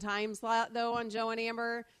 p.m. time slot, though, on Joe and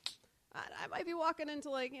Amber, I might be walking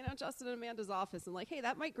into Justin and Amanda's office and like, hey,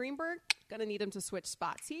 that Mike Greenberg, gonna need him to switch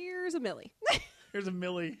spots. Here's a millie. Here's a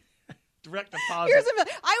millie. Direct deposit. Here's a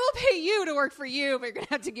millie. I will pay you to work for you, but you're gonna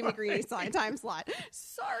have to give me Greeny time slot.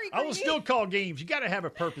 Sorry, Greeny. I will still call games. You got to have a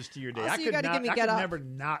purpose to your day. Also, I could never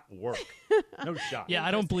not work. No shot. Yeah,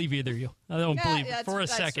 I don't believe either of you. I don't believe it for a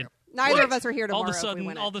second. True. Neither of us are here tomorrow.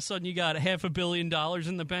 All of a sudden, you got $500 million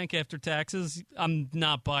in the bank after taxes. I'm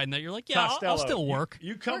not buying that. You're like, yeah, I'll still work.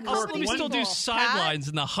 You come work. Let me still do sidelines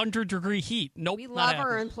in the 100-degree heat. Nope. We love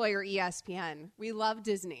our employer ESPN. We love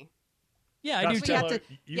Disney. Yeah, I do too.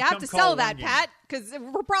 You have to sell that, Pat, because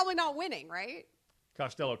we're probably not winning, right?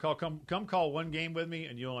 Costello, come call one game with me,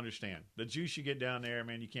 and you'll understand. The juice you get down there,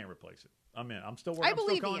 man, you can't replace it. I'm in. I'm still working. I'm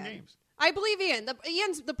still calling games. I believe Ian.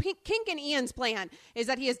 The kink in Ian's plan is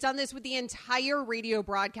that he has done this with the entire radio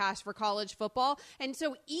broadcast for college football, and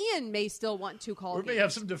so Ian may still want to call games. We may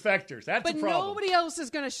have some defectors. That's the problem. But nobody else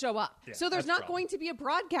is going to show up. Yeah, so there's not going to be a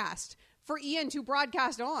broadcast for Ian to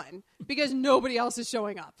broadcast on because nobody else is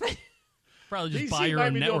showing up. Probably just buy your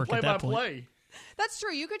own network at that point. That's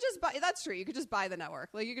true. You could just buy. That's true. You could just buy the network.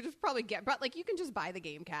 Like you could just probably you can just buy the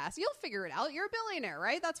Gamecast. You'll figure it out. You're a billionaire,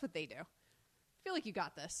 right? That's what they do. I feel like you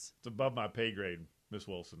got this. It's above my pay grade, Miss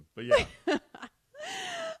Wilson. But yeah.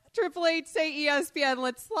 888 say ESPN.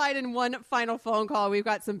 Let's slide in one final phone call. We've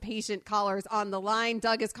got some patient callers on the line.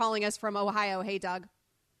 Doug is calling us from Ohio. Hey, Doug.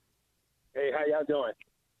 Hey, how y'all doing?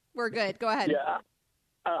 We're good. Go ahead. Yeah,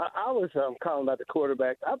 I was calling about the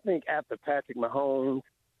quarterback. I think after Patrick Mahomes,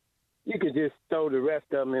 you could just throw the rest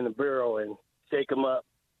of them in the barrel and shake them up.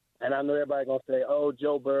 And I know everybody's going to say, oh,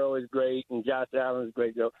 Joe Burrow is great and Josh Allen is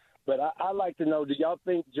great, Joe. But I'd like to know, do y'all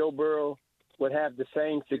think Joe Burrow would have the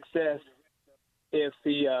same success if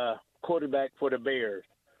he quarterback for the Bears,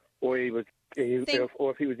 or if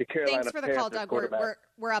he was the Carolina Thanks for the call, Doug.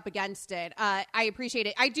 We're up against it. I appreciate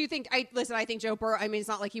it. I do think I think Joe Burrow. I mean, it's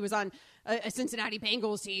not like he was on a Cincinnati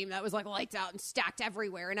Bengals team that was like lights out and stacked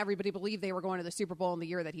everywhere, and everybody believed they were going to the Super Bowl in the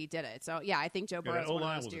year that he did it. So yeah, I think Joe Burrow. That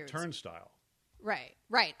O-line was a turnstile.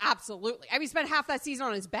 Right, absolutely. I mean, he spent half that season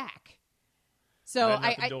on his back. So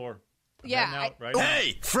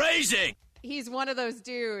Hey, phrasing. He's one of those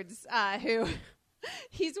dudes who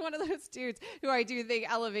He's one of those dudes who I do think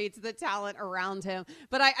elevates the talent around him.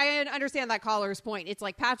 But I understand that caller's point. It's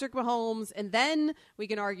like Patrick Mahomes, and then we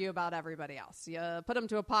can argue about everybody else. You put him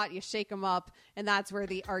to a pot, you shake him up, and that's where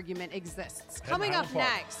the argument exists. Coming up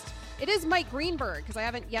next, it is Mike Greenberg, because I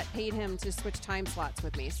haven't yet paid him to switch time slots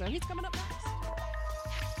with me. So he's coming up next.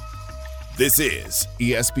 This is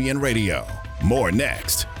ESPN Radio. More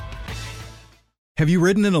next. Have you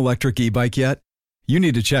ridden an electric e-bike yet? You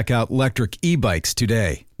need to check out Lectric E-Bikes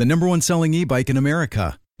today, the #1 selling e-bike in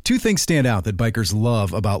America. Two things stand out that bikers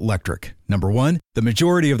love about Lectric. Number one, the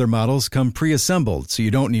majority of their models come pre-assembled, so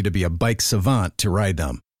you don't need to be a bike savant to ride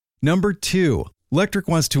them. Number two, Lectric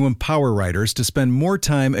wants to empower riders to spend more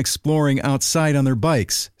time exploring outside on their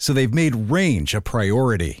bikes, so they've made range a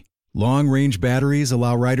priority. Long-range batteries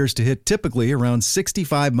allow riders to hit typically around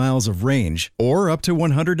 65 miles of range, or up to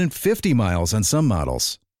 150 miles on some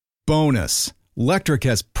models. Bonus! Lectric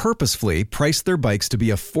has purposefully priced their bikes to be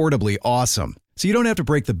affordably awesome, so you don't have to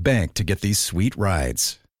break the bank to get these sweet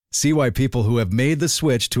rides. See why people who have made the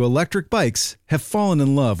switch to electric bikes have fallen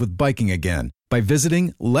in love with biking again by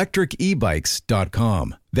visiting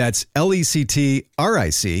lectricebikes.com. That's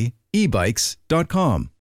LECTRIC ebikes.com.